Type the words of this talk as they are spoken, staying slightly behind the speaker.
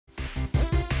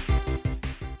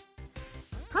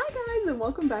guys, and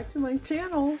welcome back to my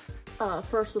channel.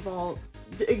 First of all,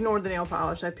 ignore the nail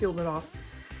polish, I peeled it off.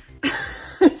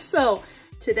 So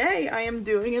today I am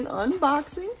doing an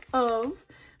unboxing of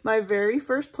my very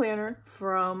first planner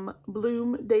from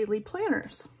Bloom Daily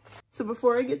Planners. So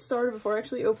before I get started, before I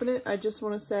actually open it, I just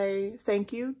want to say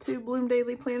thank you to Bloom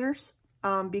Daily Planners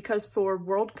because for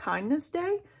World Kindness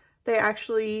Day, they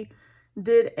actually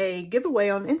did a giveaway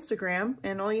on Instagram,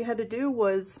 and all you had to do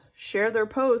was share their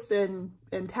post and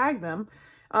tag them,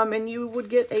 and you would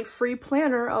get a free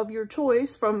planner of your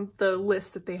choice from the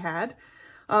list that they had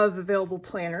of available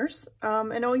planners,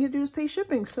 and all you had to do is pay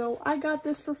shipping. So I got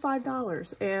this for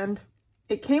 $5, and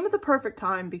it came at the perfect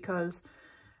time because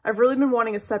I've really been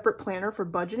wanting a separate planner for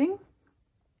budgeting,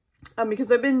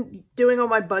 because I've been doing all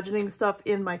my budgeting stuff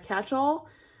in my catch-all,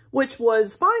 which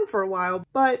was fine for a while,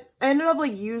 but I ended up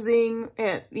like using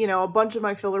it, you know, a bunch of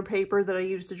my filler paper that I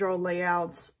used to draw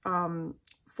layouts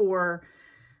for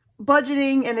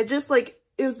budgeting, and it just like,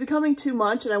 it was becoming too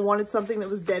much, and I wanted something that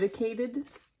was dedicated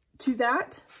to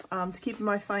that, to keep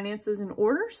my finances in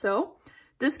order. So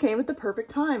this came at the perfect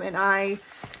time, and I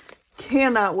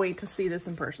cannot wait to see this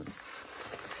in person.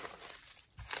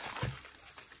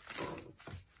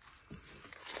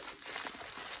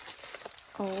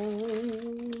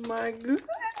 Oh my goodness.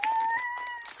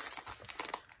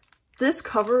 This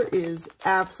cover is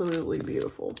absolutely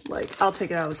beautiful. Like, I'll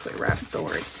take it out of the clear wrap, don't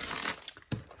worry.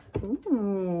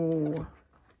 Ooh.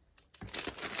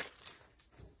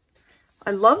 I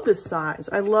love this size.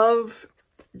 I love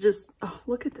just, oh,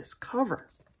 look at this cover.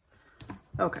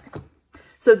 Okay.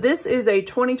 So this is a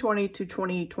 2020 to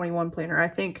 2021 planner. I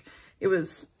think it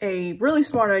was a really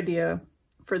smart idea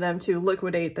for them to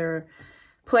liquidate their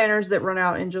planners that run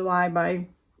out in July by,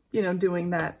 you know, doing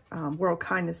that World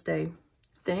Kindness Day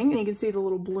thing. And you can see the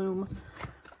little Bloom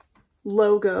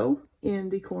logo in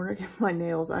the corner. Get my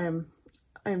nails. I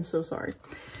am so sorry.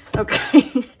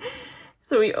 Okay.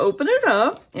 So we open it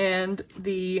up, and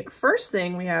the first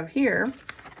thing we have here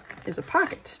is a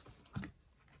pocket.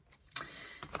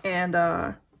 And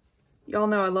y'all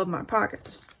know I love my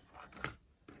pockets.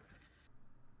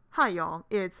 Hi y'all,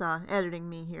 it's editing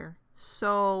me here.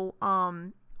 So,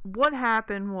 what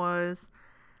happened was,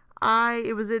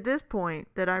 it was at this point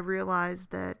that I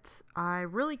realized that I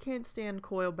really can't stand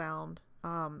coil bound.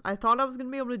 I thought I was going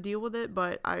to be able to deal with it,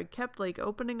 but I kept like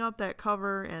opening up that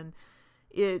cover and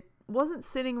it wasn't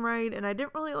sitting right, and I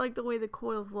didn't really like the way the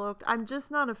coils looked. I'm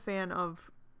just not a fan of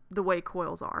the way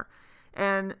coils are.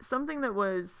 And something that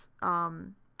was,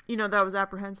 you know, that I was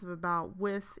apprehensive about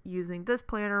with using this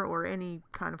planner or any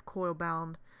kind of coil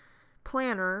bound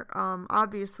planner,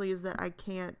 obviously, is that I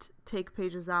can't take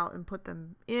pages out and put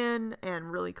them in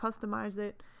and really customize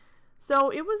it.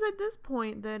 So it was at this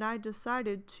point that I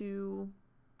decided to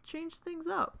change things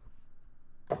up.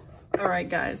 Alright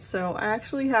guys, so I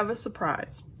actually have a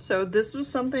surprise. So this was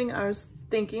something I was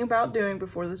thinking about doing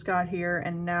before this got here,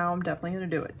 and now I'm definitely going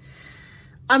to do it.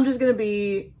 I'm just going to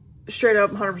be straight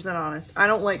up 100% honest. I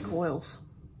don't like coils.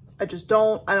 I just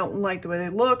don't. I don't like the way they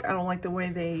look. I don't like the way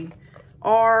they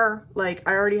are. Like,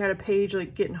 I already had a page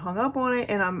like getting hung up on it,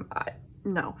 and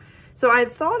no. So I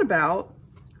had thought about,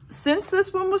 since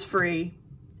this one was free,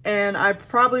 and I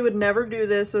probably would never do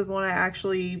this with one I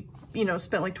actually, you know,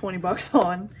 spent like 20 bucks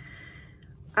on,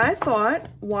 I thought,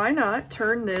 why not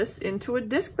turn this into a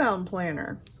disc-bound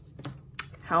planner?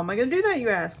 How am I going to do that, you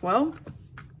ask? Well,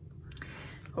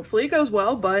 hopefully it goes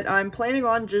well, but I'm planning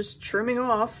on just trimming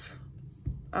off,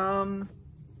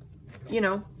 you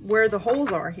know, where the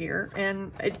holes are here,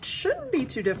 and it shouldn't be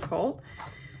too difficult.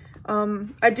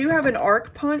 I do have an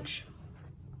arc punch,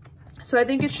 so I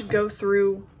think it should go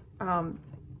through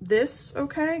this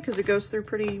okay, because it goes through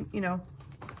pretty, you know,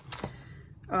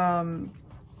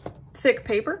 thick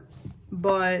paper.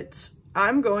 But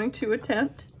I'm going to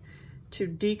attempt to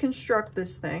deconstruct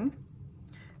this thing,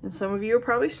 and some of you are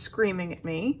probably screaming at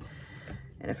me,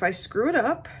 and if I screw it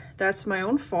up, that's my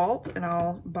own fault, and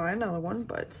I'll buy another one.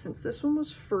 But since this one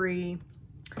was free,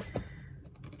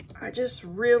 I just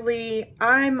really,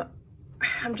 I'm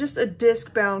just a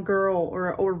disc bound girl,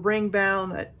 or ring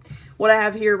bound. What I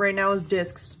have here right now is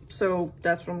discs, so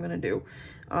that's what I'm gonna do.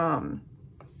 And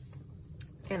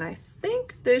I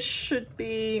think this should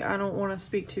be, I don't want to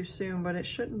speak too soon, but it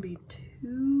shouldn't be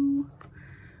too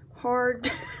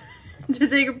hard to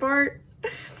take apart.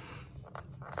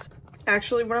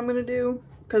 Actually, what I'm gonna do,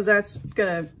 because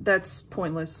that's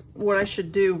pointless. What I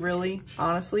should do, really,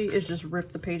 honestly, is just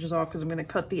rip the pages off, because I'm gonna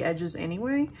cut the edges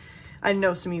anyway. I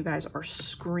know some of you guys are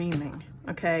screaming,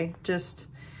 okay? Just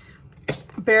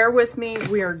bear with me.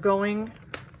 We are going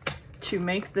to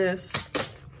make this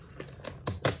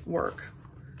work.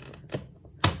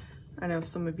 I know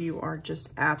some of you are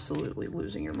just absolutely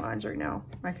losing your minds right now.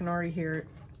 I can already hear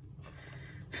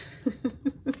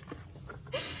it.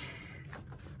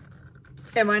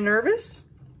 Am I nervous?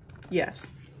 Yes.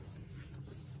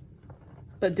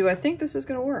 But do I think this is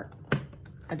gonna work?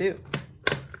 I do.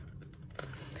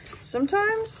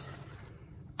 Sometimes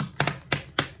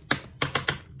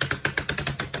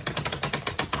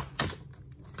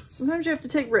you have to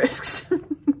take risks.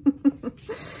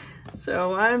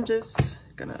 So I'm just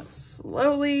gonna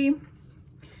slowly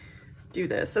do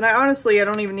this. And I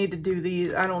don't even need to do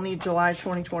these. I don't need July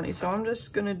 2020. So I'm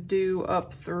just gonna do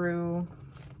up through,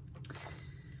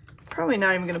 probably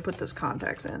not even gonna put those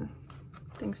contacts in.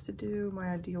 Things to do, my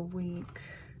ideal week.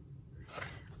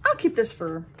 I'll keep this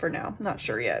for now, not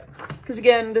sure yet. Because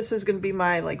again, this is gonna be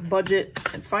my like budget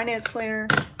and finance planner.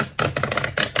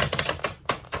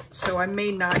 So I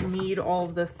may not need all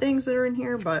of the things that are in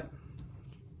here, but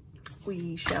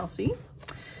we shall see.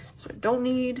 So I don't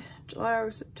need July,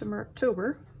 August, September,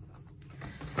 October.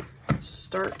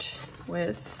 Start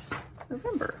with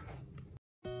November.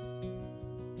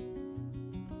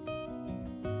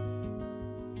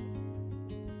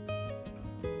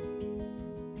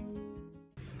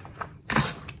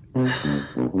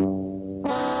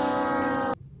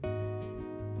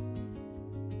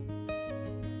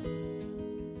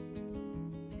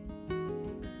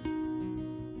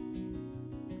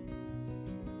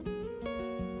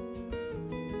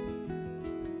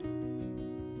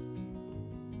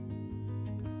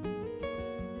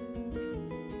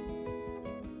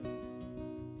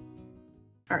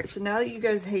 All right, so now that you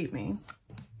guys hate me,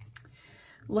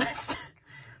 let's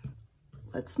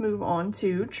move on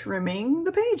to trimming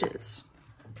the pages.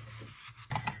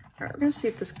 All right, we're gonna see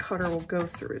if this cutter will go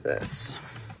through this.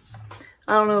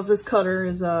 I don't know if this cutter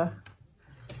is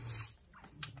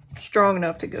strong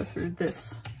enough to go through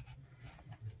this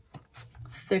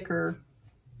thicker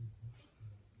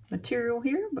material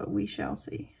here, but we shall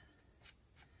see.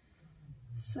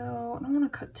 So I don't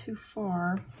want to cut too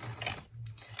far.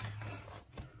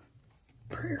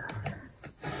 Here.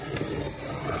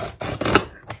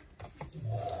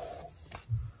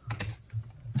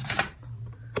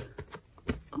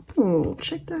 Oh,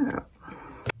 check that out.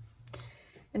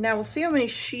 And now we'll see how many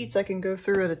sheets I can go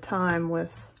through at a time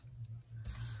with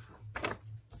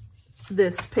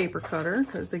this paper cutter,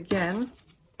 because again,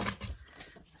 I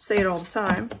say it all the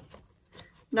time,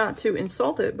 not to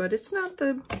insult it, but it's not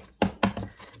the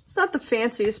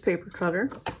fanciest paper cutter.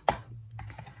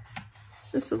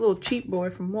 It's just a little cheap boy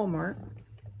from Walmart.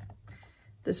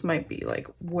 This might be like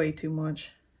way too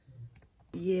much.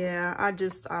 Yeah, I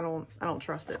don't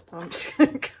trust it. So I'm just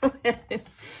gonna go ahead and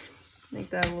make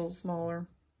that a little smaller.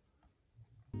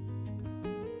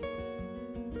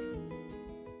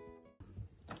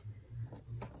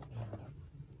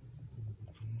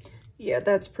 Yeah,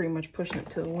 that's pretty much pushing it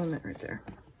to the limit right there.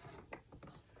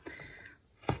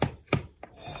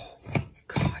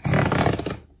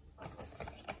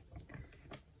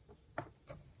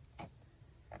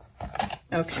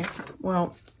 Okay,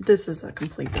 well, this is a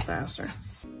complete disaster.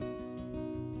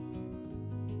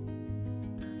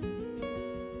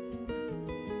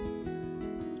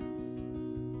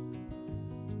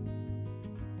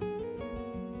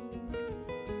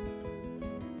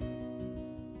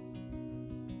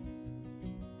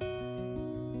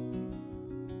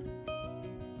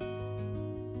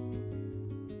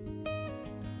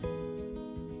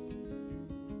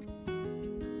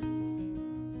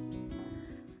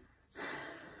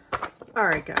 All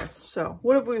right, guys, so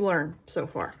what have we learned so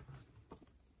far?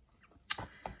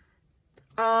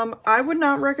 I would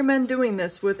not recommend doing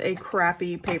this with a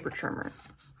crappy paper trimmer.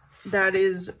 That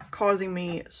is causing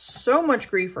me so much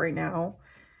grief right now.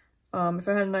 If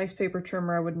I had a nice paper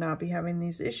trimmer, I would not be having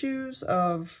these issues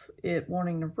of it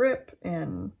wanting to rip,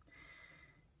 and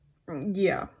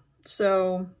yeah.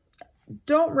 So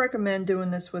don't recommend doing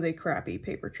this with a crappy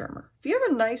paper trimmer. If you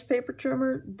have a nice paper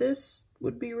trimmer, this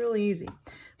would be really easy,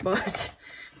 but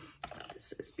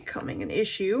this is becoming an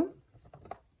issue.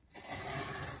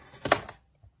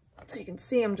 So you can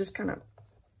see I'm just kind of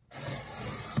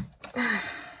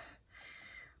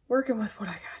working with what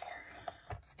I got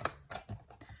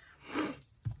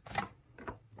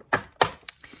here.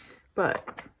 But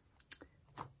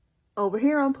over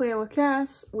here on Playing with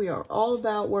Cass, we are all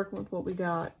about working with what we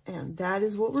got, and that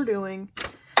is what we're doing.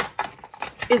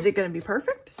 Is it going to be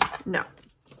perfect? No.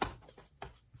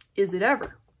 Is it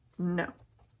ever? No.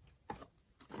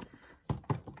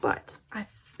 But I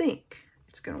think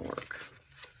it's going to work.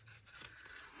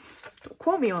 Don't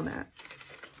quote me on that.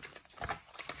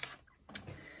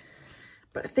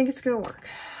 But I think it's going to work.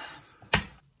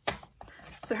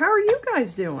 So how are you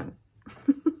guys doing?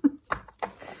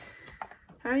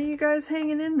 How are you guys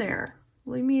hanging in there?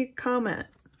 Leave me a comment.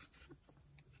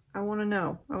 I want to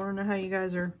know. I want to know how you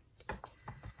guys are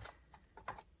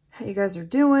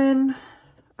doing.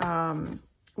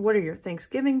 What are your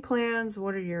Thanksgiving plans?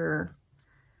 What are your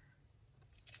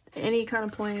any kind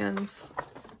of plans?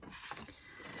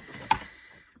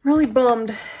 Really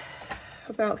bummed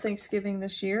about Thanksgiving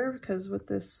this year because with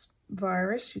this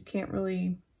virus you can't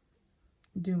really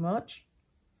do much.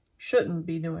 Shouldn't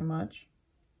be doing much.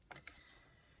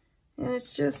 And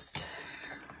it's just,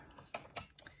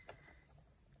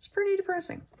 it's pretty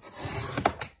depressing.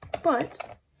 But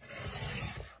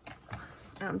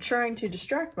I'm trying to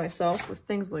distract myself with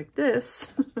things like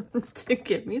this to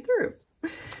get me through.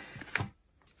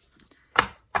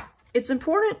 It's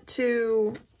important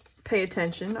to pay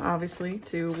attention, obviously,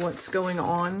 to what's going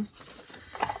on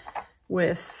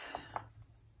with,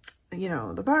 you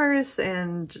know, the virus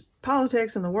and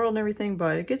politics and the world and everything,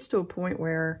 but it gets to a point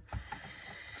where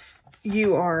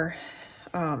you are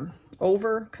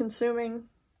over consuming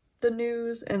the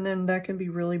news, and then that can be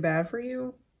really bad for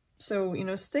you. So, you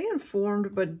know, stay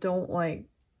informed, but don't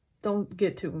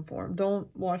get too informed. Don't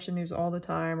watch the news all the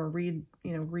time or read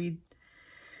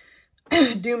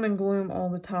doom and gloom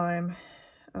all the time,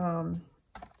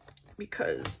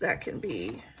 because that can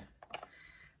be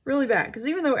really bad. Because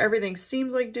even though everything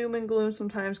seems like doom and gloom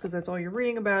sometimes, because that's all you're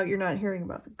reading about, you're not hearing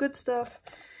about the good stuff.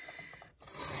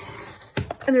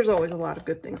 And there's always a lot of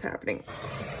good things happening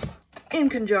in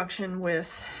conjunction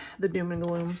with the doom and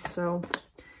gloom. So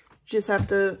you just have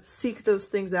to seek those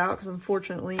things out, because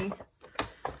unfortunately,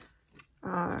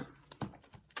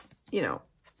 you know,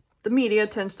 the media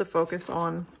tends to focus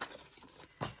on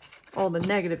all the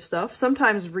negative stuff.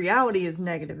 Sometimes reality is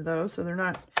negative though, so they're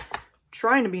not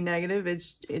trying to be negative.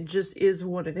 It just is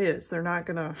what it is. They're not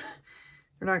gonna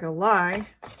lie.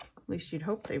 At least you'd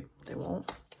hope they won't.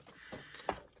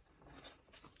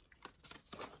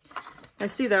 I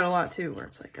see that a lot too, where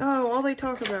it's like, oh, all they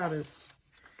talk about is,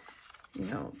 you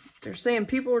know, they're saying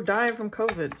people are dying from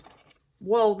COVID.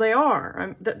 Well, they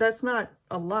are. That's not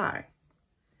a lie.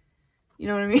 You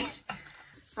know what I mean?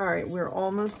 All right, we're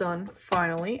almost done,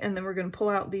 finally. And then we're going to pull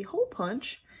out the hole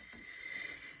punch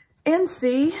and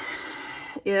see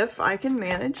if I can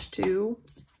manage to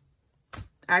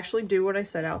actually do what I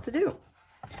set out to do.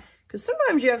 Because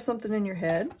sometimes you have something in your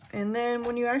head, and then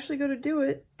when you actually go to do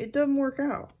it, it doesn't work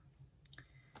out.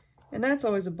 And that's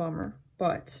always a bummer,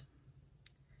 but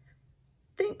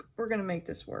I think we're going to make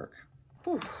this work.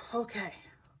 Whew, okay.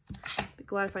 Be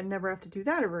glad if I never have to do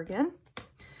that ever again.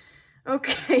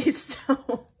 Okay,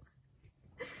 so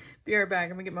be right back.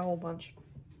 I'm gonna get my hole punch.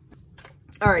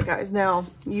 All right, guys. Now,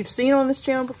 you've seen on this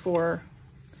channel before,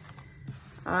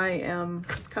 I am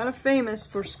kind of famous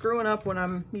for screwing up when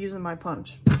I'm using my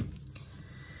punch.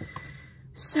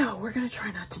 So we're gonna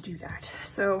try not to do that.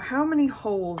 So how many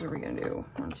holes are we gonna do?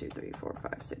 1, 2, 3, 4,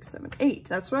 5, 6, 7, 8.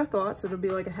 That's what I thought. So it'll be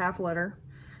like a half letter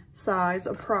size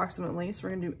approximately. So we're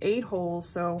gonna do 8 holes.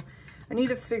 So I need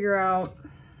to figure out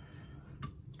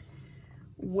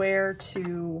where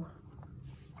to,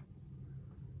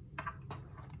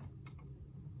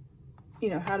 you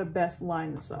know, how to best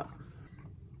line this up.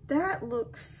 That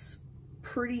looks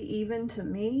pretty even to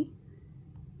me.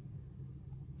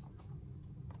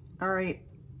 All right,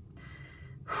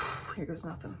 here goes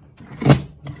nothing.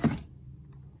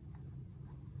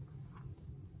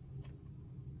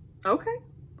 Okay,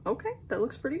 that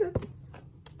looks pretty good.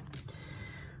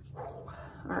 All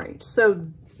right, so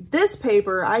this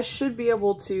paper, I should be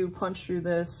able to punch through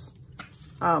this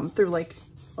through like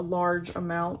a large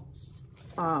amount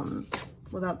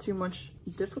without too much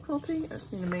difficulty. I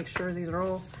just need to make sure these are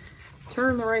all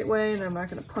turned the right way, and I'm not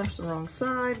going to punch the wrong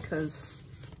side, because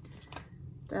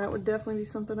that would definitely be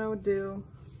something I would do.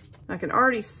 I can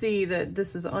already see that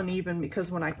this is uneven,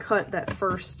 because when I cut that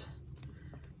first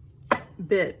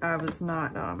bit, I was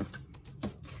not,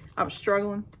 I was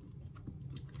struggling.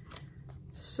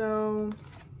 So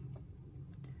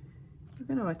we're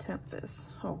going to attempt this.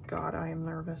 Oh God, I am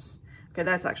nervous. Okay,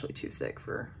 that's actually too thick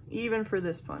for, even for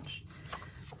this punch.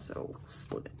 So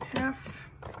split it in half.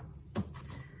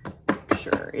 Make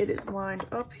sure it is lined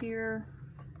up here.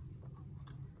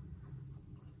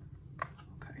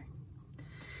 Okay.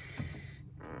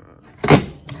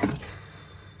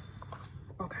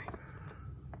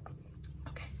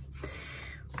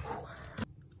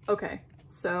 Okay,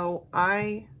 so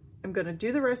I am going to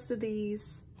do the rest of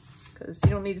these, because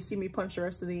you don't need to see me punch the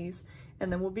rest of these.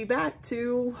 And then we'll be back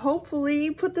to hopefully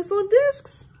put this on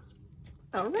discs.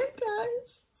 All right,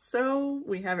 guys. So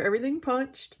we have everything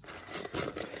punched.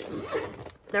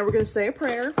 Now we're going to say a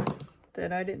prayer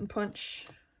that I didn't punch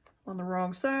on the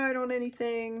wrong side on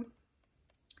anything.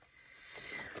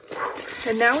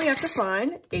 And now we have to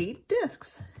find 8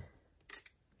 discs.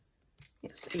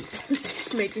 Yes, 8.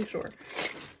 Just making sure.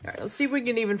 All right, let's see if we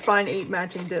can even find 8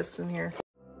 matching discs in here.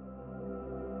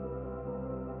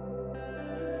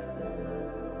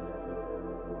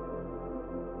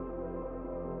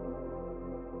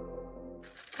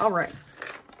 All right.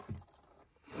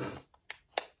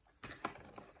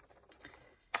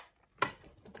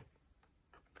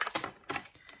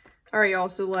 All right, y'all,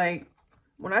 so like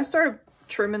when I started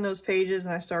trimming those pages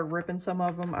and I started ripping some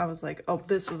of them, I was like, oh,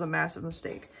 this was a massive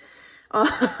mistake. But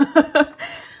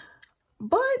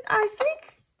I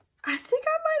think I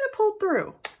might have pulled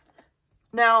through.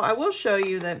 Now, I will show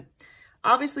you that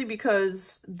obviously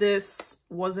because this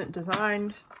wasn't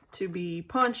designed to be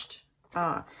punched,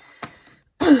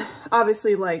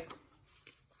 obviously like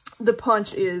the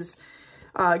punch is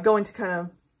going to kind of,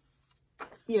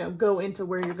 you know, go into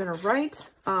where you're going to write.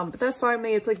 But that's fine with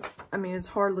me. It's like, I mean, it's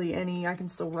hardly any, I can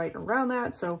still write around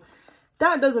that. So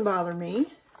that doesn't bother me.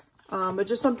 But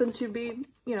just something to be,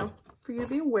 you know, for you to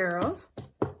be aware of.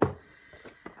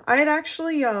 I had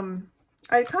actually, I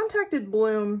had contacted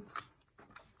Bloom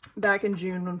back in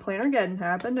June when Plannergeddon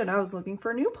happened, and I was looking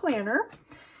for a new planner.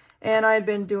 And I had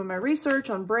been doing my research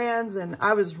on brands, and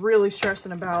I was really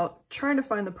stressing about trying to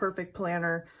find the perfect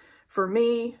planner for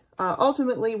me.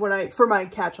 Ultimately, for my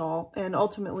catch-all, and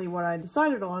ultimately what I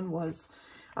decided on was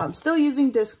still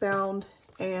using Discbound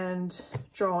and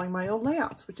drawing my own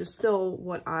layouts, which is still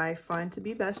what I find to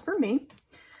be best for me.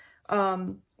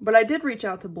 But I did reach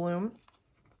out to Bloom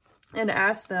and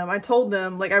asked them, I told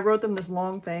them, like I wrote them this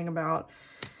long thing about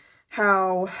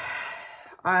how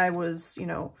I was, you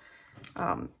know,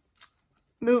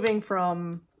 moving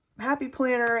from Happy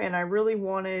Planner, and I really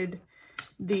wanted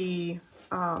the,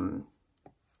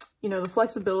 you know, the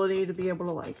flexibility to be able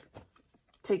to like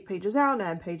take pages out and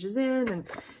add pages in, and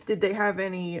did they have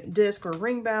any disc or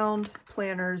ring bound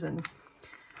planners, and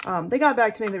they got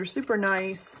back to me. They were super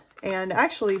nice, and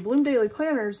actually Bloom Daily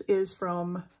Planners is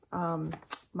from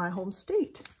my home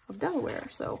state of Delaware,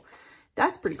 so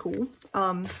that's pretty cool.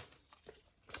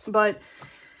 But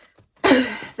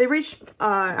they reached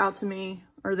out to me,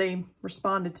 or they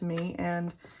responded to me,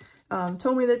 and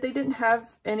told me that they didn't have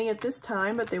any at this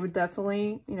time, but they would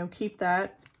definitely, you know, keep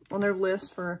that on their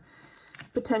list for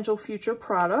potential future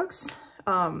products.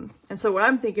 And so what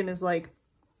I'm thinking is like,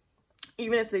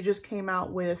 even if they just came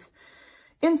out with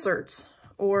inserts,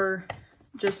 or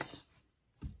just,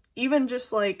 even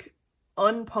just like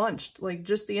unpunched, like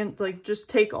just just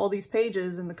take all these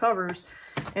pages and the covers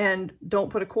and don't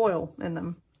put a coil in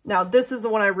them. Now, this is the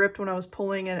one I ripped when I was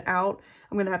pulling it out.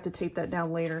 I'm going to have to tape that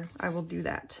down later. I will do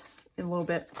that in a little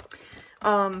bit.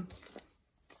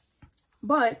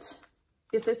 But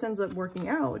if this ends up working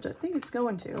out, which I think it's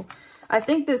going to, I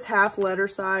think this half letter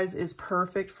size is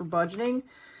perfect for budgeting.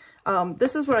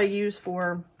 This is what I use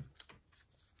for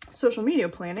social media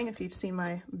planning. If you've seen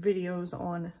my videos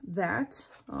on that,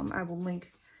 I will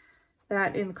link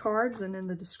that in the cards and in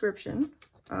the description.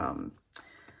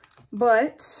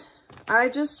 But I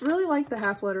just really like the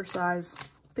half letter size.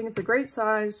 I think it's a great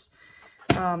size.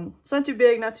 It's not too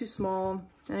big, not too small,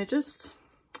 and it just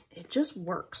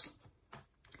works.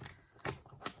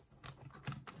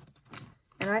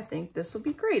 And I think this will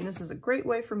be great. And this is a great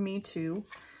way for me to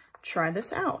try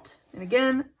this out. And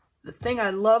again, the thing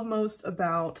I love most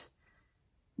about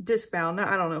Discbound,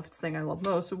 now I don't know if it's the thing I love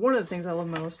most, but one of the things I love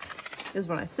most is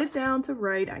when I sit down to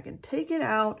write, I can take it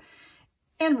out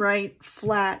and write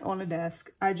flat on a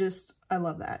desk. I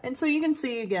love that. And so you can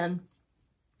see again,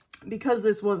 because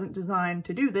this wasn't designed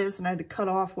to do this, and I had to cut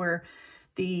off where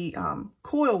the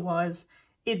coil was,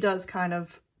 it does kind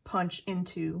of punch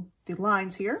into the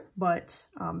lines here, but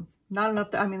not enough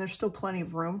I mean, there's still plenty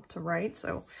of room to write,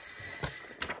 so,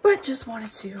 but just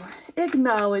wanted to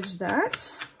acknowledge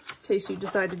that in case you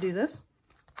decide to do this.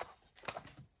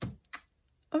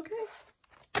 Okay,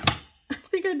 I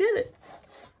think I did it.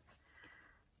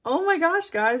 Oh my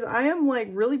gosh, guys, I am like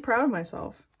really proud of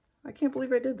myself. I can't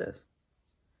believe I did this.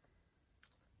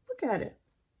 Look at it.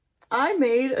 I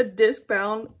made a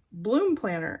disc-bound Bloom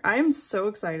planner. I am so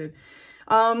excited.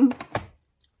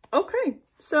 Okay,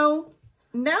 so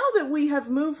now that we have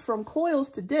moved from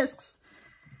coils to discs,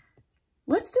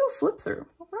 let's do a flip through.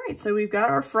 All right, so we've got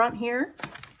our front here,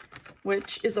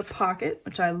 which is a pocket,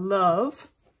 which I love.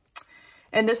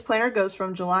 And this planner goes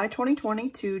from July 2020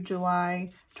 to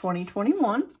July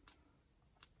 2021.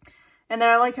 And then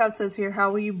I like how it says here,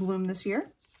 how will you bloom this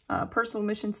year? Personal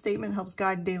mission statement helps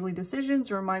guide daily decisions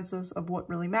and reminds us of what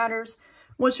really matters.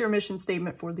 What's your mission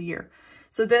statement for the year?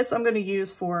 So this I'm going to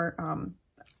use for,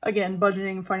 again,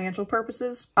 budgeting and financial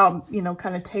purposes. You know,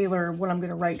 kind of tailor what I'm going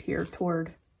to write here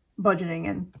toward budgeting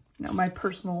and you know, my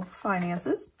personal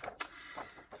finances.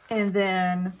 And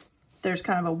then there's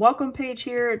kind of a welcome page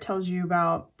here. It tells you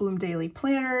about Bloom Daily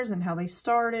Planners and how they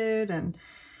started, and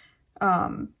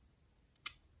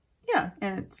yeah,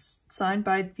 and it's signed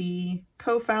by the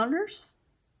co-founders,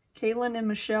 Kaylin and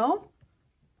Michelle.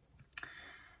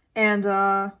 And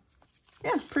yeah,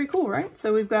 pretty cool, right?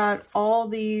 So we've got all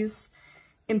these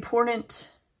important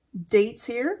dates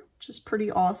here, which is pretty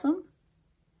awesome.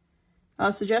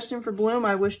 Suggestion for Bloom,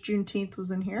 I wish Juneteenth was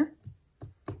in here.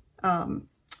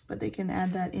 But they can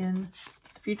add that in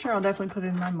the future. I'll definitely put it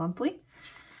in my monthly.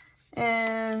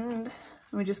 And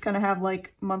we just kind of have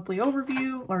like monthly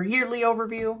overview, or yearly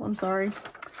overview, I'm sorry.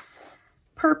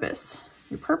 Purpose.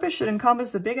 Your purpose should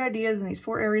encompass the big ideas in these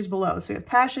 4 areas below. So we have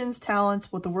passions,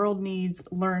 talents, what the world needs,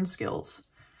 learn skills.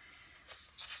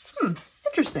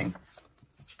 Interesting.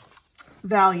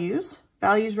 Values.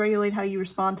 Values regulate how you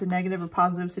respond to negative or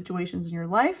positive situations in your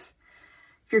life.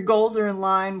 If your goals are in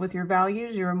line with your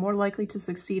values, you are more likely to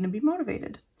succeed and be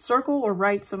motivated. Circle or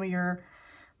write some of your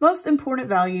most important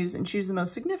values and choose the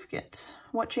most significant.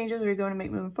 What changes are you going to make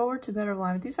moving forward to better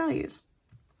align with these values?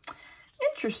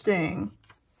 Interesting.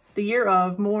 The year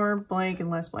of more blank and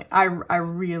less blank. I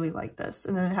really like this.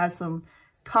 And then it has some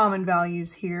common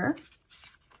values here.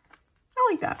 I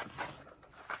like that.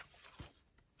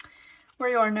 Where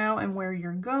you are now and where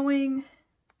you're going.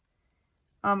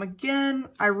 Again,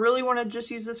 I really want to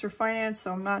just use this for finance,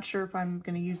 so I'm not sure if I'm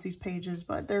going to use these pages,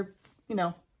 but they're, you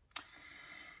know,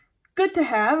 good to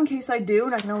have in case I do,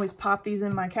 and I can always pop these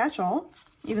in my catch-all.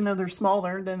 Even though they're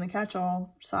smaller than the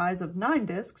catch-all size of 9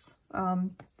 discs,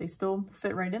 they still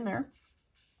fit right in there.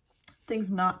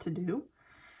 Things not to do.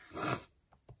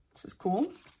 This is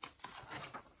cool.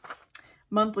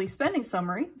 Monthly spending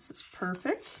summary. This is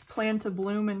perfect. Plan to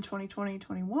bloom in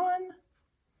 2020-21.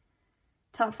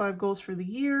 Top 5 goals for the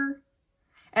year.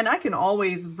 And I can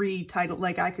always retitle,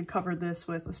 like I could cover this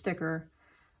with a sticker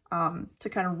to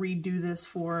kind of redo this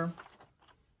for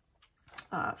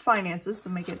finances to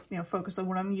make it, you know, focus on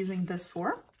what I'm using this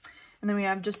for. And then we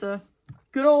have just a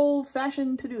good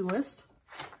old-fashioned to-do list.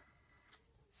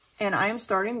 And I am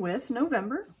starting with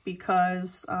November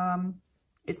because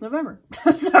it's November.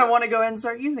 So I want to go ahead and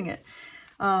start using it.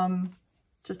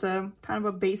 Just a kind of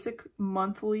a basic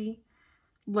monthly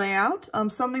layout.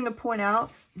 Something to point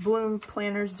out, Bloom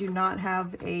planners do not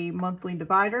have a monthly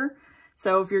divider.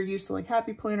 So if you're used to like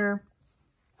Happy Planner,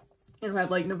 it'll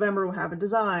have like November will have a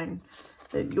design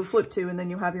that you'll flip to, and then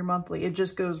you'll have your monthly. It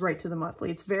just goes right to the monthly.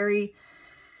 It's very,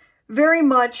 very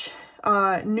much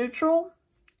neutral,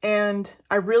 and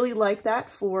I really like that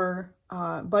for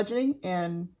budgeting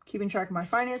and keeping track of my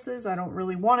finances. I don't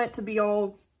really want it to be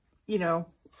all, you know,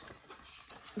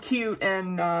 cute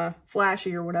and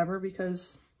flashy or whatever,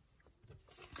 because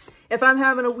if I'm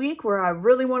having a week where I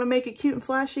really want to make it cute and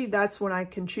flashy, that's when I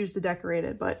can choose to decorate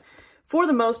it. But for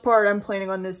the most part, I'm planning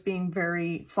on this being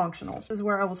very functional. This is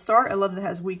where I will start. I love that it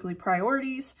has weekly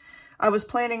priorities. I was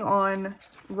planning on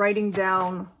writing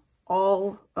down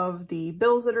all of the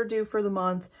bills that are due for the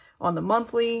month on the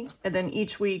monthly, and then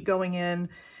each week going in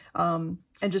and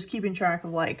just keeping track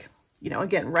of, like, you know,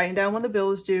 again, writing down when the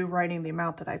bill is due, writing the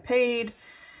amount that I paid,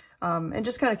 and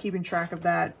just kind of keeping track of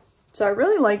that. So I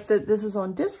really like that this is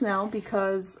on disc now,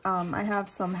 because I have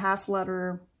some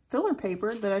half-letter filler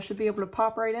paper that I should be able to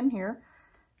pop right in here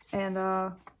and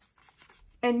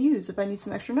use if I need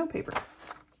some extra note paper.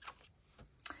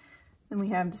 Then we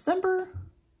have December,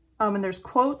 and there's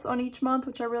quotes on each month,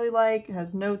 which I really like. It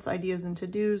has notes, ideas, and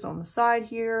to-dos on the side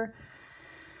here.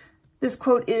 This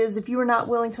quote is, "If you are not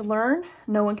willing to learn,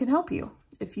 no one can help you.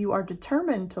 If you are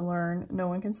determined to learn, no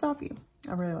one can stop you."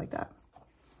 I really like that.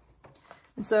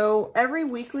 And so every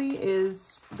weekly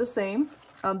is the same.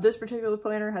 This particular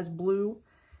planner has blue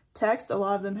text. A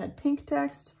lot of them had pink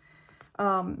text.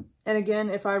 And again,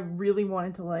 if I really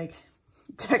wanted to like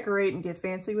decorate and get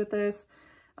fancy with this,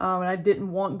 and I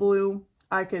didn't want blue,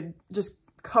 I could just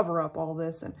cover up all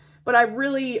this. But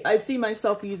I see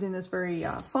myself using this very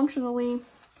functionally.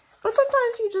 But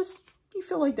sometimes you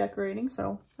feel like decorating,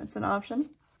 so that's an option.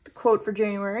 The quote for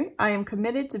January: "I am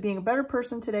committed to being a better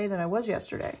person today than I was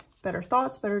yesterday. Better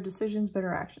thoughts, better decisions,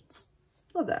 better actions."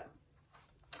 Love that.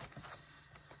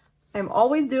 "I am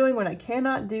always doing what I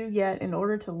cannot do yet in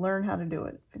order to learn how to do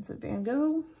it." Vincent van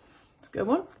Gogh. It's a good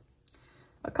one.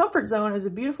 "A comfort zone is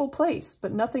a beautiful place,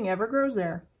 but nothing ever grows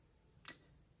there."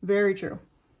 Very true.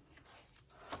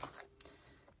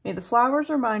 "May the flowers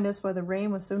remind us why the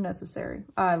rain was so necessary."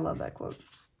 I love that quote.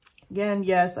 Again,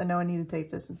 yes, I know I need to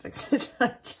take this and fix it.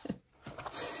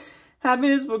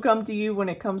 "Happiness will come to you when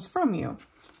it comes from you."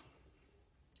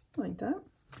 I like that.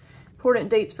 important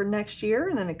dates for next year,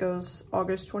 and then it goes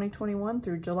August 2021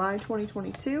 through July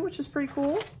 2022, which is pretty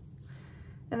cool.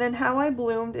 And then how I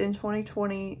bloomed in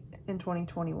 2020 and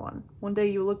 2021. One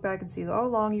day you look back and see how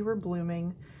long you were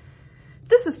blooming.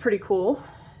 This is pretty cool.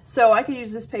 So I could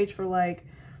use this page for like,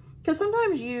 because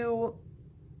sometimes you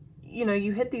know,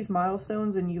 you hit these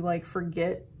milestones and you like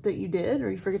forget that you did,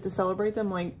 or you forget to celebrate them.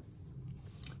 Like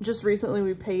just recently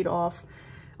we paid off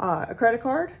a credit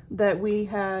card that we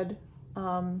had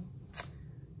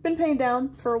been paying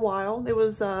down for a while. It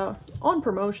was on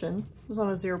promotion. It was on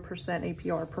a 0%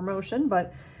 APR promotion,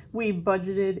 but we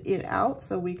budgeted it out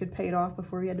so we could pay it off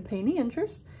before we had to pay any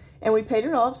interest. And we paid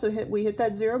it off, so we hit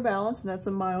that zero balance, and that's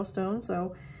a milestone.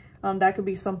 So that could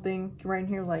be something right in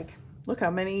here like, look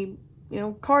how many, you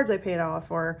know, cards I paid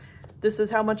off, or this is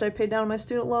how much I paid down on my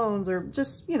student loans, or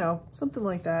just, you know, something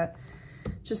like that,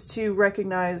 just to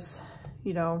recognize,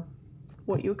 you know,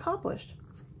 what you accomplished.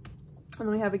 And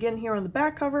then we have again here on the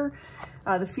back cover,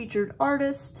 the featured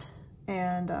artist,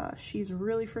 and she's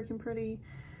really freaking pretty.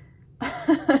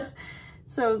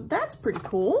 So that's pretty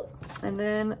cool. And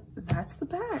then that's the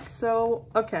back. So,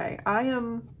 okay, I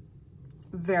am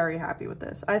very happy with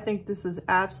this. I think this is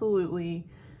absolutely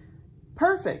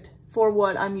perfect for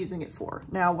what I'm using it for.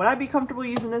 Now, would I be comfortable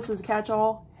using this as a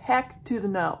catch-all? Heck to the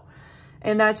no.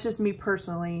 And that's just me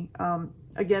personally.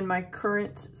 Again, my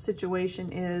current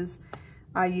situation is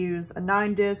I use a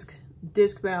 9-disc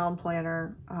disc-bound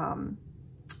planner.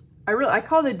 I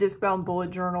call it a disc-bound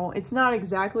bullet journal. It's not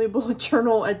exactly a bullet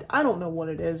journal. I don't know what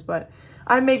it is, but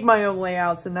I make my own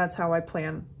layouts, and that's how I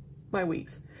plan my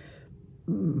weeks.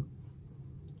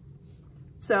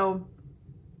 So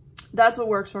that's what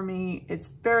works for me. It's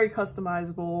very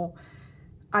customizable.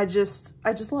 I just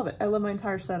love it. I love my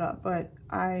entire setup, but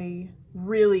I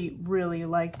really, really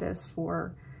like this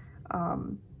for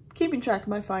keeping track of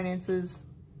my finances,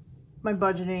 my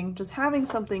budgeting, just having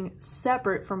something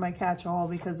separate from my catch-all,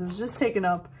 because it was just taking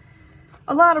up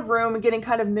a lot of room and getting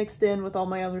kind of mixed in with all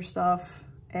my other stuff.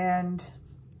 And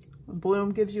when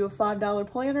Bloom gives you a $5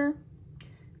 planner,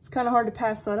 it's kind of hard to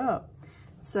pass that up.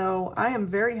 So I am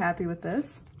very happy with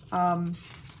this. As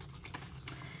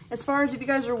far as if you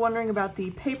guys are wondering about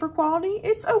the paper quality,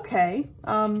 it's okay.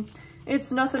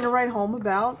 It's nothing to write home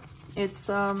about. It's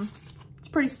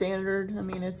pretty standard. I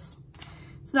mean, it's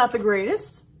not the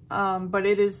greatest. But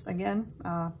it is, again,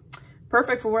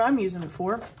 perfect for what I'm using it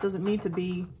for. It doesn't need to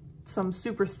be some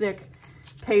super thick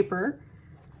paper.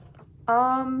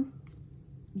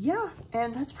 Yeah,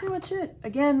 and that's pretty much it.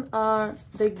 Again,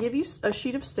 they give you a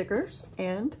sheet of stickers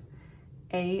and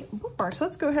a bookmark. So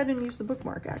let's go ahead and use the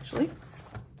bookmark, actually.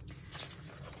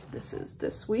 This is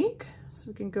this week. So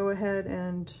we can go ahead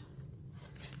and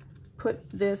put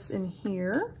this in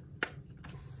here.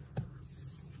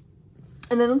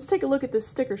 And then let's take a look at this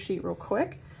sticker sheet real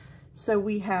quick. So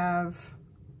we have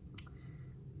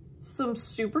some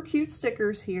super cute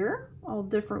stickers here, all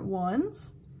different ones.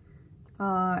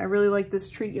 I really like this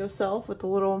treat yourself with the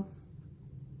little,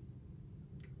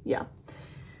 yeah.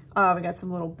 We got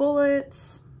some little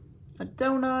bullets, a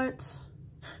donut,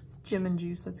 Jim and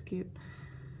Juice, that's cute.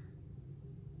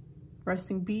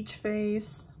 Resting beach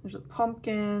face, there's a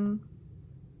pumpkin.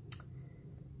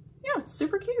 Yeah,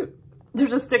 super cute.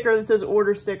 There's a sticker that says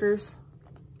order stickers.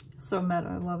 So meta,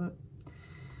 I love it.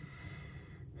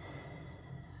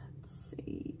 Let's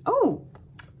see. Oh,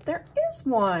 there is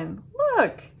one.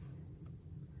 Look.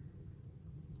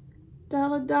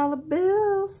 Dollar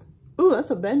bills. Ooh,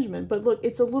 that's a Benjamin, but look,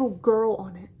 it's a little girl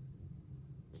on it.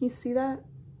 Can you see that?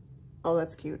 Oh,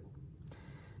 that's cute.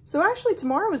 So actually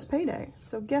tomorrow is payday,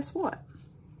 so guess what?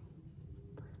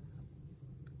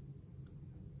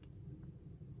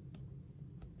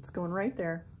 It's going right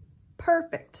there.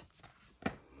 Perfect.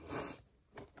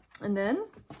 And then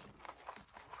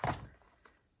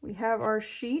we have our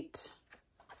sheet.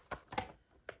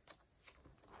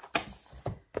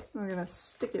 We're gonna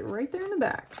stick it right there in the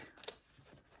back.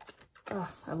 Oh,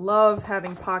 I love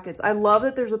having pockets. I love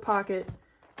that there's a pocket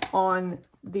on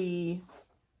the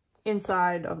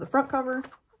inside of the front cover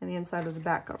and the inside of the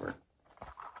back cover.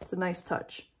 It's a nice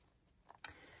touch.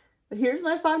 But here's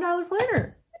my $5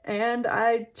 planner. And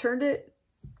I turned it,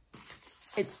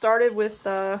 it started with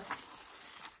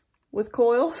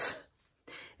coils,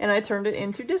 and I turned it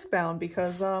into disc-bound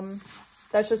because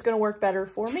that's just going to work better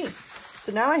for me.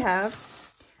 So now I have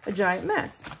a giant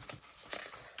mess.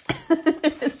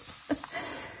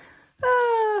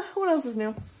 What else is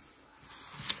new?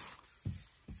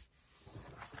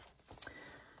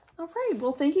 All right,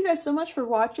 well, thank you guys so much for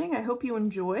watching. I hope you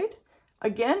enjoyed.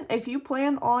 Again, if you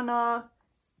plan on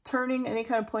turning any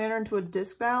kind of planner into a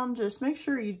disc bound, just make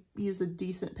sure you use a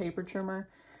decent paper trimmer.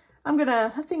 I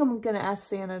think I'm gonna ask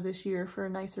Santa this year for a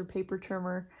nicer paper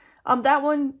trimmer. That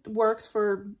one works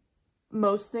for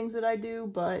most things that I do,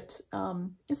 but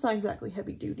it's not exactly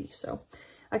heavy duty, so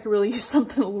I could really use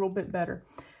something a little bit better.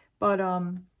 But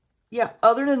yeah,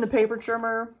 other than the paper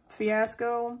trimmer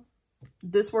fiasco,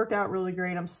 this worked out really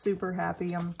great. I'm super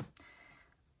happy.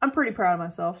 I'm pretty proud of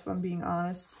myself, if I'm being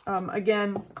honest.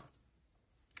 Again,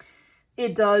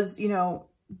 it does, you know,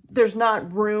 there's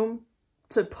not room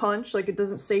to punch. Like, it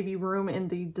doesn't save you room in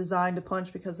the design to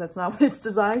punch because that's not what it's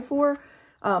designed for.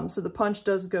 So the punch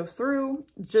does go through.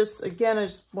 Just, again, I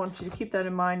just want you to keep that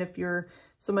in mind if you're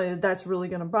somebody that's really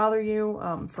going to bother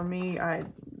you. For me, I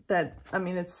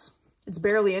mean, it's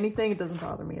barely anything. It doesn't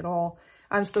bother me at all.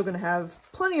 I'm still going to have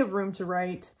plenty of room to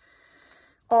write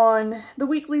on the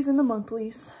weeklies and the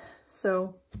monthlies.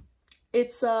 So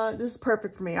it's, this is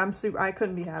perfect for me. I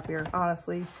couldn't be happier,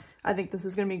 honestly. I think this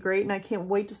is going to be great, and I can't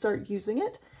wait to start using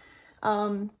it.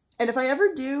 And if I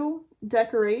ever do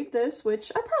decorate this,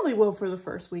 which I probably will for the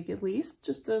first week at least,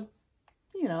 just to,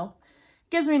 you know,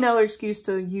 gives me another excuse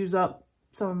to use up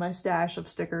some of my stash of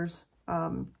stickers.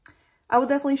 I will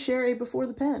definitely share a before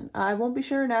the pen. I won't be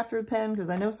sharing after the pen because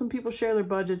I know some people share their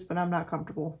budgets, but I'm not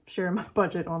comfortable sharing my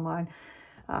budget online.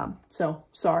 So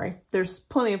sorry. There's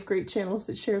plenty of great channels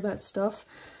that share that stuff.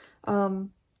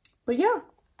 But yeah,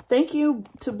 thank you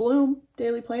to Bloom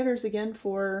Daily Planners again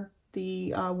for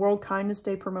the World Kindness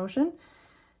Day promotion.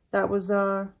 That was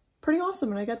pretty awesome,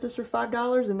 and I got this for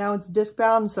 $5, and now it's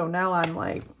disc-bound, so now I'm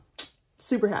like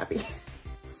super happy.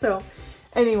 So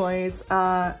anyways,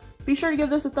 be sure to give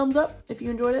this a thumbs up if you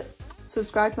enjoyed it.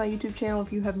 Subscribe to my YouTube channel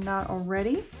if you have not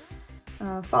already.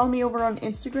 Follow me over on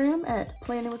Instagram at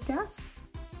Planning with Cass,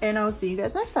 and I'll see you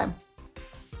guys next time.